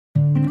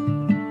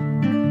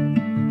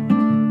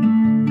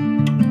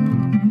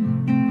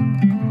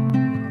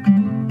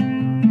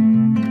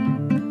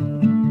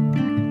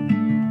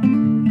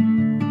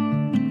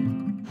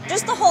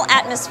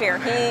atmosphere.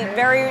 He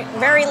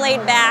very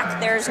laid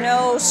back. There's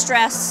no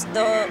stress.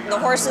 The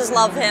horses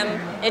love him.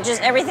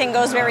 Everything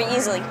goes very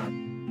easily.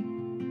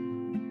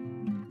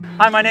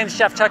 Hi, my name is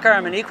Geoff Tucker.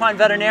 I'm an equine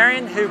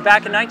veterinarian who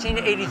back in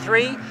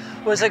 1983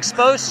 was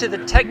exposed to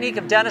the technique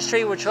of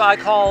dentistry, which I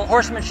call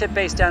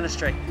horsemanship-based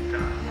dentistry.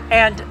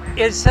 And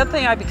it's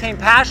something I became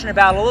passionate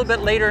about a little bit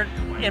later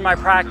in my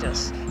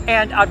practice.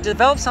 And I've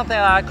developed something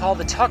that I call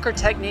the Tucker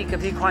technique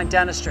of equine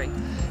dentistry.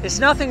 It's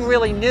nothing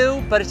really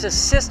new, but it's a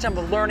system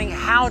of learning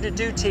how to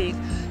do teeth,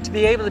 to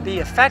be able to be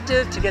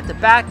effective, to get the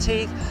back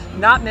teeth,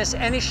 not miss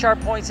any sharp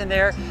points in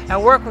there,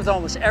 and work with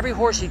almost every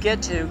horse you get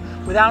to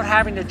without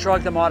having to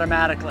drug them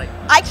automatically.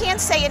 I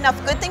can't say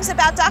enough good things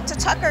about Dr.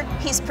 Tucker.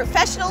 He's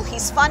professional,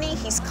 he's funny,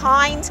 he's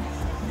kind,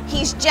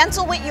 he's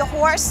gentle with your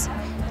horse.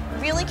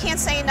 Really can't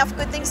say enough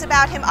good things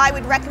about him. I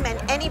would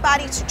recommend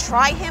anybody to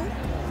try him.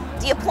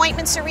 The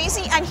appointments are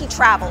easy and he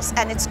travels,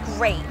 and it's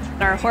great.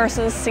 Our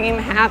horses seem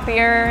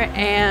happier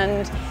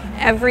and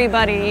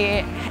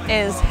everybody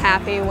is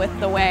happy with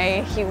the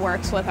way he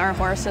works with our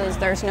horses.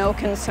 There's no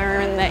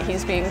concern that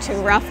he's being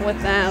too rough with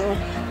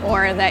them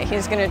or that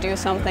he's going to do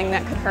something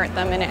that could hurt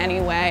them in any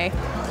way.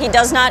 He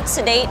does not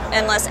sedate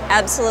unless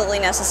absolutely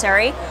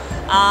necessary,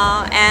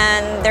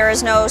 and there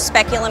is no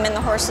speculum in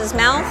the horse's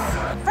mouth.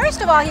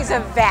 First of all, he's a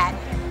vet.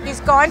 He's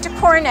gone to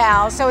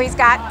Cornell, so he's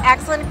got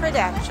excellent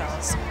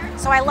credentials.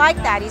 So I like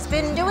that. He's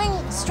been doing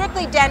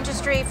strictly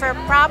dentistry for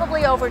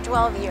probably over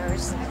 12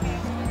 years.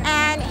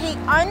 And he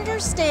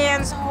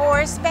understands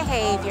horse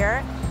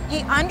behavior,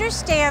 he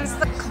understands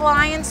the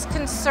client's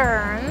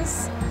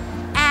concerns,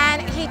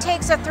 and he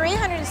takes a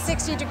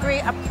 360-degree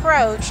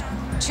approach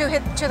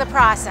to the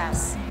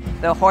process.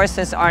 The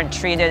horses aren't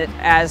treated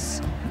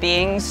as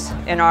beings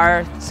in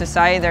our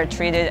society, they're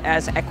treated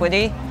as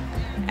equity.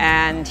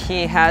 And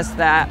he has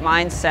that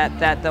mindset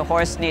that the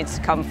horse needs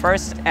to come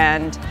first,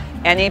 and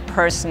any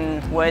person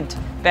would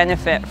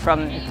benefit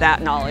from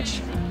that knowledge.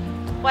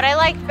 What I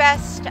liked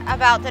best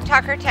about the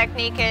Tucker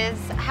technique is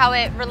how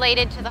it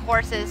related to the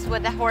horses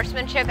with the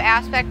horsemanship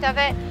aspect of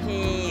it.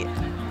 He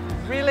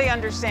really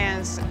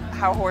understands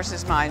how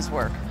horses' minds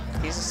work.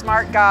 He's a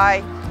smart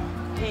guy.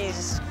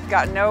 He's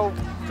got no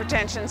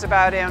pretensions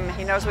about him.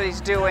 He knows what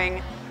he's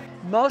doing.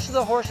 Most of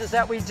the horses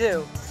that we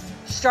do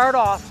start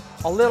off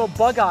a little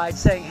bug-eyed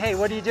saying, hey,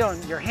 what are you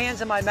doing? Your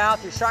hand's in my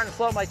mouth, you're starting to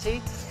float my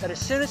teeth. But as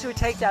soon as we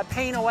take that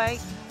pain away,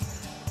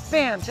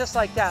 bam, just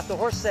like that, the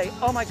horses say,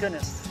 oh my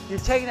goodness,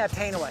 you've taken that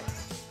pain away.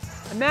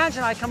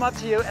 Imagine I come up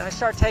to you and I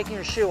start taking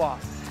your shoe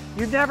off.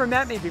 You've never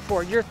met me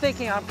before. You're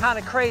thinking I'm kind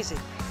of crazy.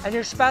 And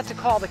you're about to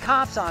call the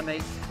cops on me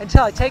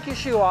until I take your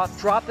shoe off,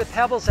 drop the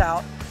pebbles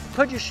out,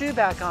 put your shoe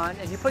back on,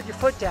 and you put your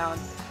foot down,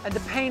 and the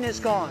pain is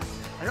gone.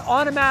 And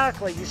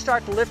automatically you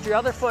start to lift your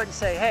other foot and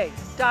say, hey,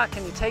 Doc,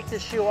 can you take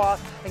this shoe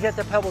off and get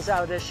the pebbles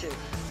out of this shoe?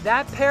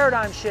 That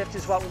paradigm shift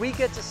is what we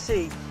get to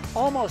see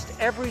almost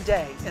every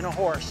day in a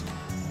horse.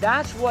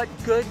 That's what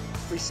good,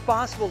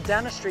 responsible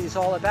dentistry is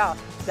all about.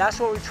 That's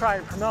what we try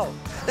to promote.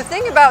 The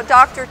thing about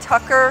Dr.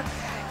 Tucker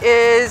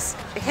is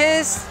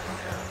his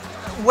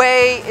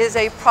way is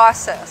a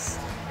process.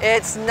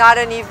 It's not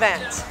an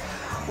event.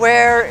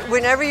 Where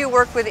whenever you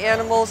work with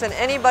animals, and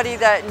anybody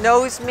that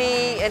knows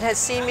me and has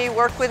seen me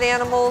work with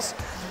animals,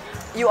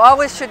 you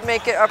always should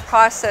make it a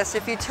process.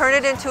 If you turn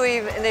it into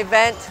an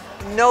event,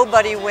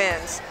 nobody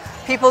wins.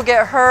 People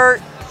get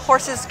hurt,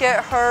 horses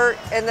get hurt,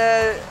 and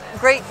the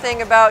great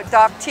thing about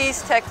Doc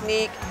T's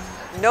technique,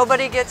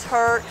 nobody gets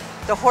hurt.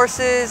 The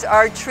horses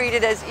are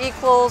treated as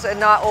equals and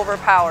not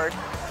overpowered.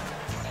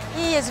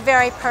 He is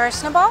very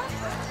personable.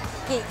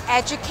 He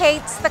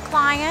educates the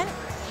client.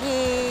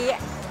 He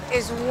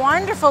is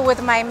wonderful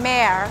with my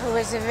mare, who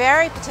is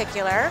very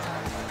particular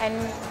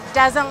and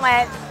doesn't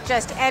let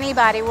just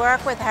anybody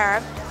work with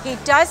her. He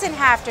doesn't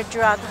have to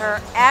drug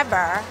her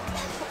ever,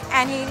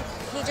 and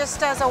he just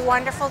does a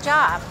wonderful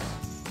job.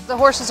 The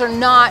horses are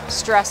not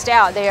stressed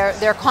out.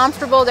 They're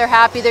comfortable, they're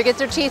happy, they get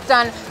their teeth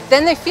done,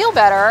 then they feel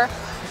better,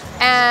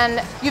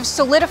 and you've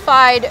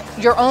solidified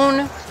your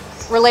own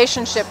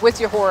relationship with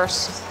your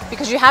horse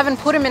because you haven't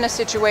put him in a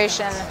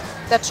situation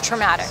that's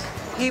traumatic.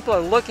 People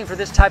are looking for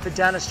this type of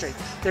dentistry.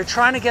 They're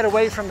trying to get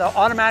away from the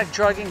automatic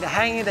drugging, the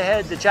hanging the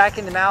head, the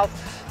jacking the mouth.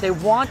 They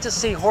want to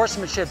see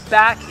horsemanship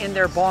back in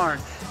their barn.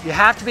 You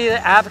have to be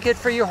the advocate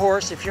for your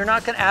horse. If you're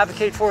not going to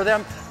advocate for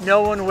them,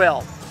 no one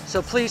will.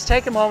 So please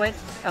take a moment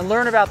and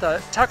learn about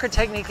the Tucker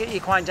technique of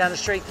equine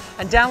dentistry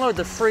and download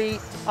the free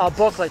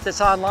booklet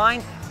that's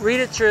online. Read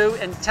it through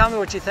and tell me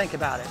what you think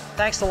about it.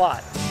 Thanks a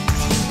lot.